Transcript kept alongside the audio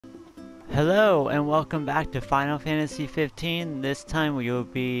Hello and welcome back to Final Fantasy 15. This time we will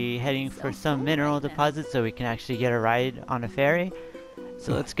be heading for some mineral deposits so we can actually get a ride on a ferry.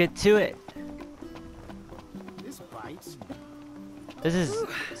 So let's get to it. This bites. This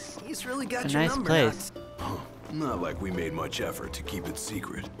is He's really got a your nice number, place. Not like we made much effort to keep it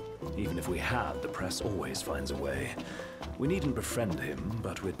secret. Even if we had, the press always finds a way. We needn't befriend him,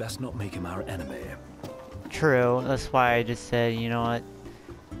 but we'd best not make him our enemy. True. That's why I just said, you know what?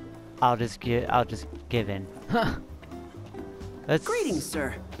 I'll just give in. Greetings,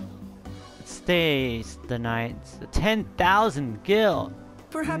 sir. Stay the night. 10,000 gil.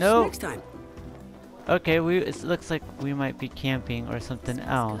 Perhaps Nope. next time. Okay, it looks like we might be camping or something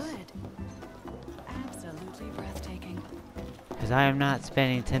else. Good. Absolutely breathtaking. Because I am not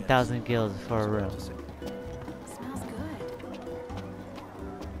spending 10,000 gils for a room. Smells good.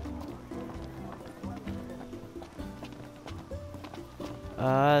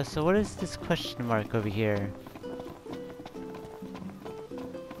 So what is this question mark over here?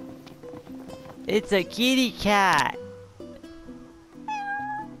 It's a kitty cat!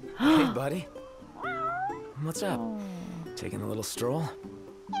 Hey, buddy. What's up? Taking a little stroll?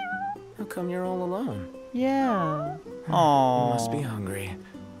 How come you're all alone? Yeah. You Aww. must be hungry.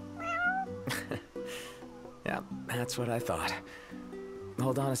 Yeah, that's what I thought.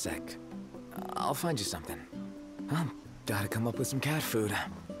 Hold on a sec. I'll find you something. Gotta come up with some cat food.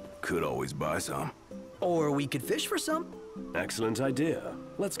 Could always buy some. Or we could fish for some. Excellent idea.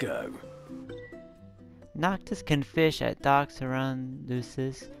 Let's go. Noctis can fish at docks around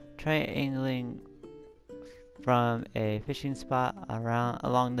Lucis. Try angling from a fishing spot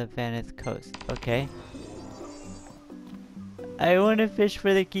along the Venice coast. Okay. I want to fish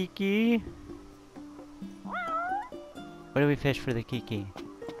for the Kiki. Where do we fish for the Kiki?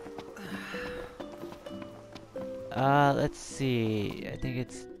 Let's see. I think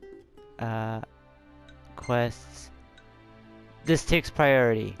it's quests. This takes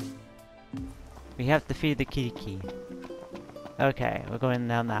priority. We have to feed the Kiki. Okay, we're going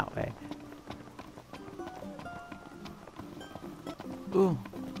down that way. Ooh.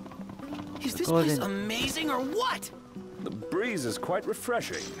 Is this Golden. place amazing or what? The breeze is quite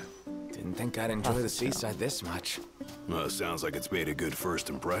refreshing. Didn't think I'd enjoy the seaside this much. Well, sounds like it's made a good first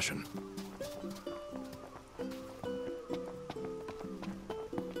impression.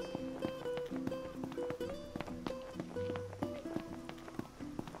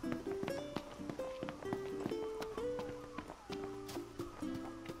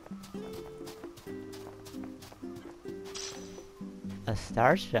 A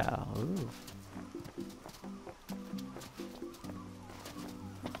star shell. Ooh.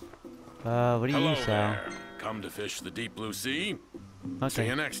 What do you Hello sell? there. Come to fish the deep blue sea? See Okay.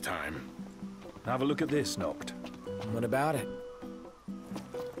 you next time. Have a look at this, Noct. What about it?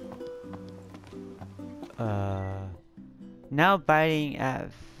 Now biting at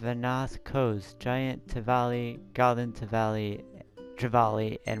Vanath Coast, Giant Tavali, Golden Tavali,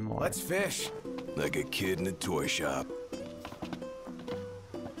 Trevally, and more. Let's fish. Like a kid in a toy shop.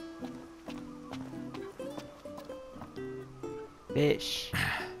 Fish.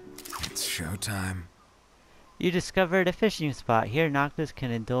 It's showtime. You discovered a fishing spot. Here, Noctis can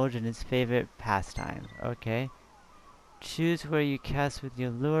indulge in his favorite pastime. Okay. Choose where you cast with your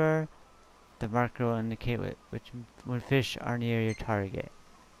lure. The marker will indicate when fish are near your target.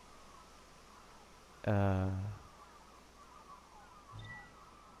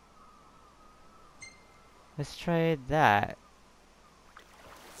 Let's try that.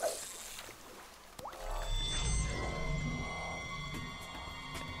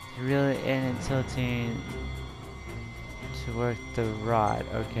 Reel it in and tilting to work the rod,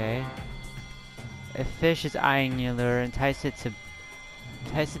 okay. If fish is eyeing your lure, entice it to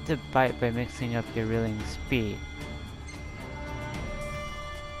bite by mixing up your reeling speed.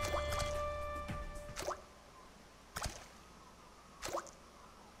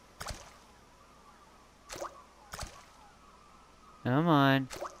 Come on.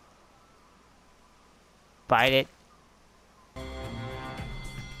 Bite it.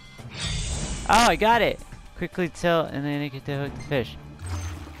 Oh, I got it! Quickly tilt and then I get to hook the fish.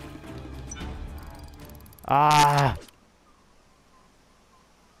 Ah!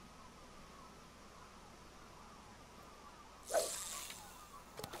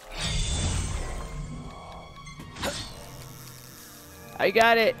 I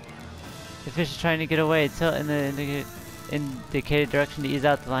got it! The fish is trying to get away. Tilt in the indicated direction to ease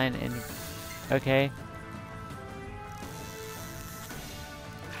out the line and... Okay.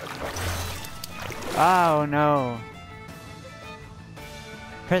 Oh no.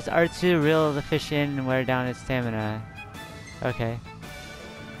 Press R2 to reel the fish in and wear down its stamina. Okay.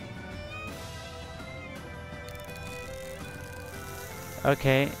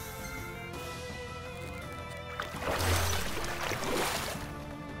 Okay.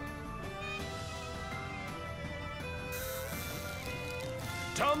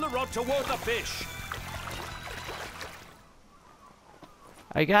 Turn the rod toward the fish.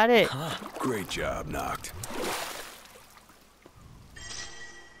 I got it. Great job, Noct.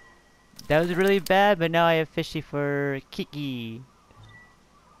 That was really bad, but now I have fishy for Kiki.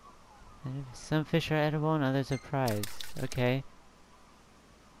 And some fish are edible and others are prized. Okay.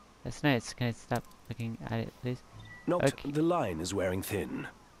 That's nice. Can I stop looking at it, please? Noct, Okay. the line is wearing thin.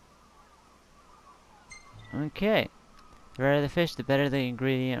 Okay. The rarer the fish, the better the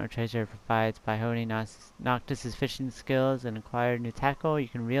ingredient or treasure it provides. By honing Noctis's fishing skills and acquire new tackle, you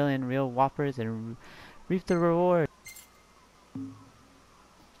can reel in real whoppers and reap the reward.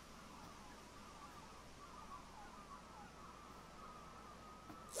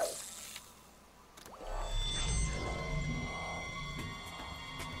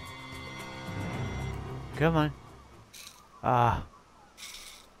 Come on. Ah.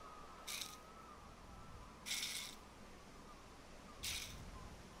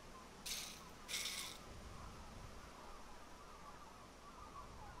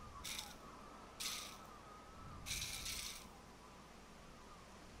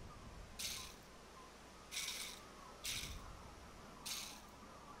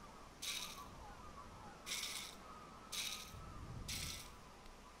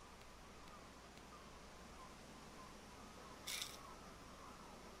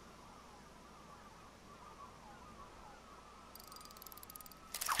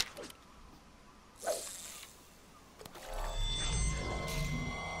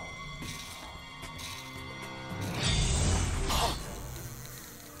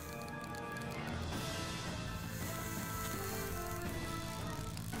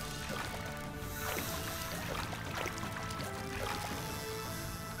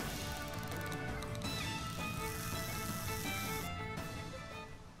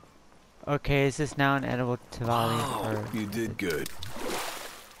 Okay, is this now an edible Tivoli or You did good.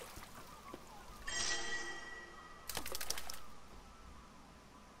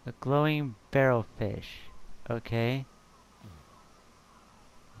 the glowing barrelfish? Okay.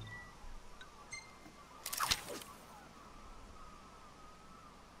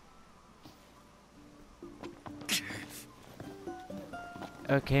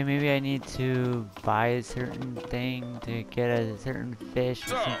 Okay, maybe I need to buy a certain thing to get a certain fish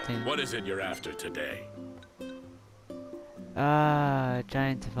or So, something. what is it you're after today?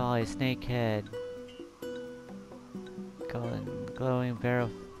 Giant Tivoli, snakehead. Glowing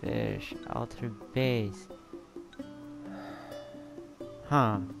barrelfish, altered base.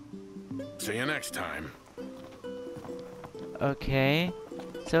 Huh. See you next time. Okay.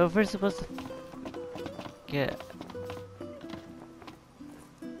 So if we're supposed to get...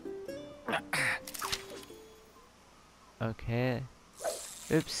 Okay.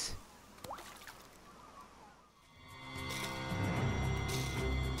 Oops.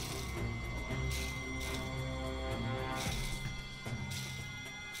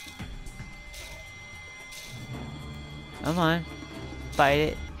 Come on. Fight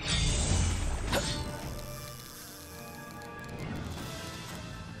it.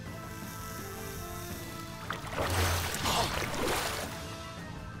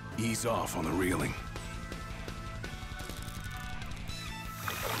 Ease off on the reeling.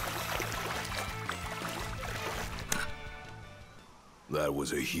 That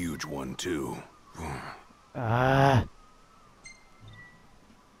was a huge one, too. Ah.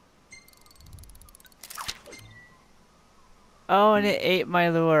 Oh, and it ate my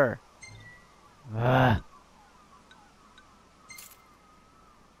lure. Ah.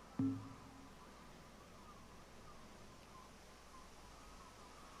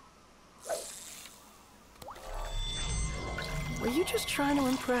 Were you just trying to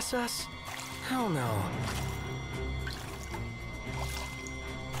impress us? Hell no.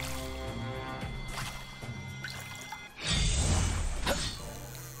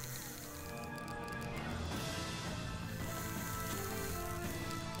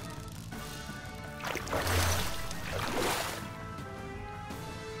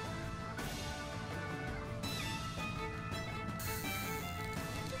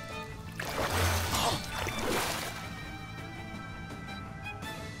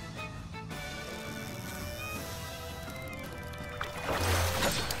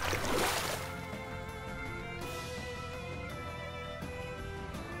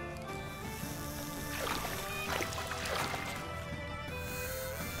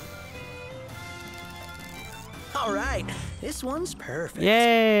 All right, this one's perfect.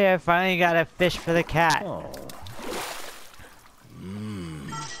 Yay! I finally got a fish for the cat. Oh.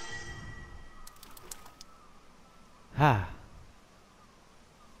 Ah.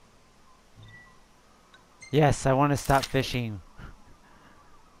 Yes, I want to stop fishing.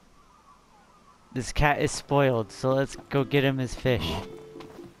 This cat is spoiled, so let's go get him his fish.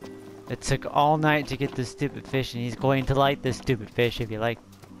 It took all night to get this stupid fish, and he's going to like this stupid fish if you like.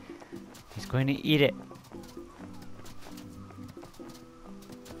 He's going to eat it.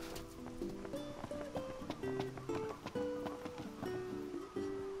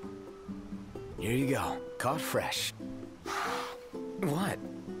 Here you go. Caught fresh. What?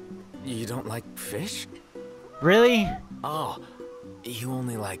 You don't like fish? Really? Oh, you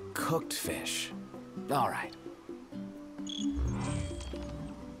only like cooked fish. All right.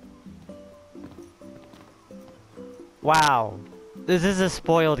 Wow. This is a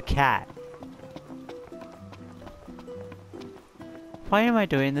spoiled cat. Why am I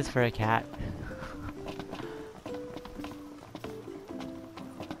doing this for a cat?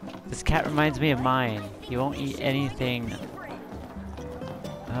 This cat reminds me of mine. He won't eat anything.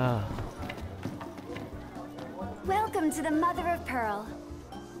 Oh. Welcome to the Mother of Pearl.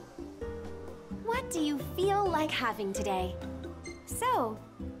 What do you feel like having today? So,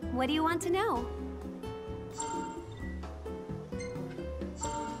 what do you want to know?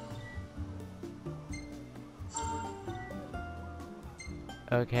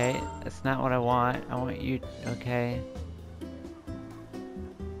 Okay, that's not what I want. I want you. Okay.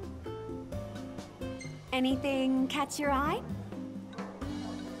 Anything catch your eye?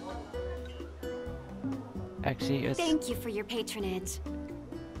 Actually, it's. Thank you for your patronage.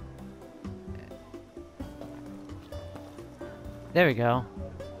 There we go.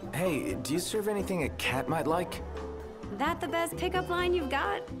 Hey, do you serve anything a cat might like? That the best pickup line you've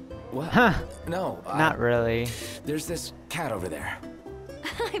got? What? Huh. No. Not really. There's this cat over there.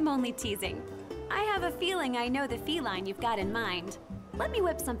 I'm only teasing. I have a feeling I know the feline you've got in mind. Let me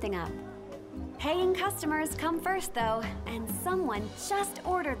whip something up. Paying customers come first, though, and someone just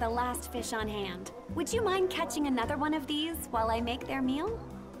ordered the last fish on hand. Would you mind catching another one of these while I make their meal?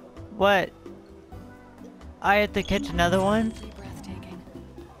 What? I have to catch another one? Absolutely breathtaking.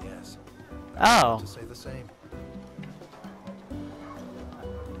 Yes. Oh. To say the same.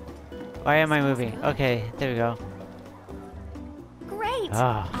 Why am I moving? Okay, there we go. Great!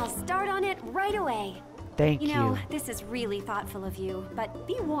 Ah. I'll start on it right away. Thank You know, you. this is really thoughtful of you, but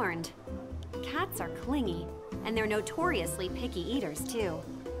be warned. Cats are clingy, and they're notoriously picky eaters, too.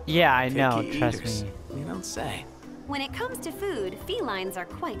 Yeah, I know, Picky trust eaters. me. You don't say. When it comes to food, felines are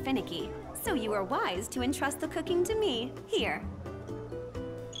quite finicky, so you are wise to entrust the cooking to me. Here.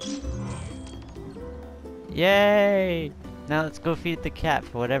 Yay! Now let's go feed the cat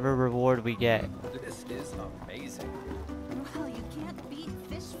for whatever reward we get. This is amazing. Well, you can't beat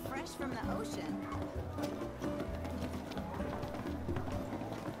fish fresh from the ocean.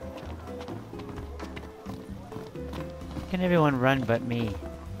 Can everyone run but me?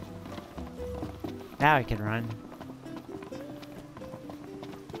 Now I can run.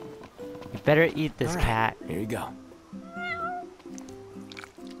 You better eat this All right, cat. Here you go.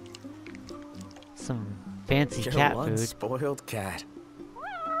 Some fancy You're cat one food. spoiled cat.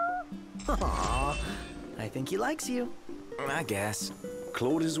 Aww, I think he likes you. I guess.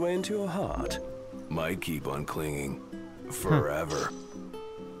 Clawed his way into your heart. Might keep on clinging. Forever.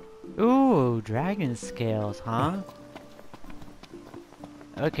 Ooh, dragon scales, huh?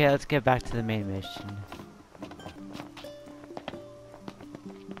 Okay, let's get back to the main mission.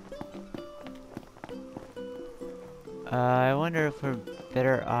 I wonder if we're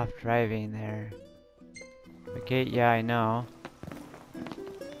better off driving there. Okay, yeah, I know.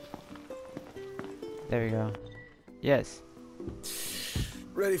 There we go. Yes.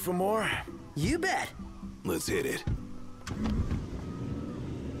 Ready for more? You bet. Let's hit it.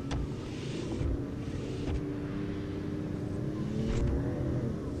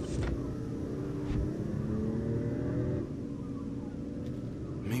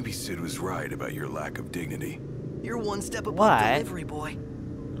 Maybe Sid was right about your lack of dignity. You're one step above What? delivery boy.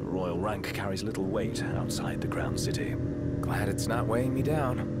 The royal rank carries little weight outside the Crown City. Glad it's not weighing me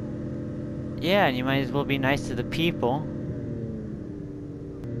down. Yeah, and you might as well be nice to the people.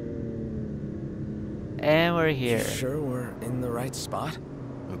 And we're here. You sure we're in the right spot?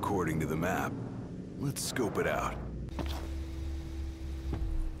 According to the map. Let's scope it out.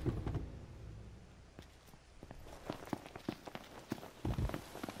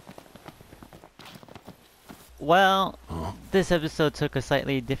 Well, this episode took a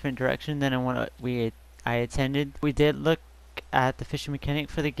slightly different direction than what I intended. We did look at the fishing mechanic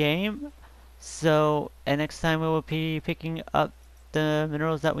for the game, so and next time we will be picking up the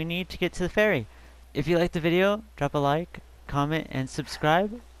minerals that we need to get to the ferry. If you liked the video, drop a like, comment, and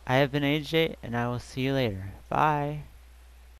subscribe. I have been AgeJ, and I will see you later. Bye.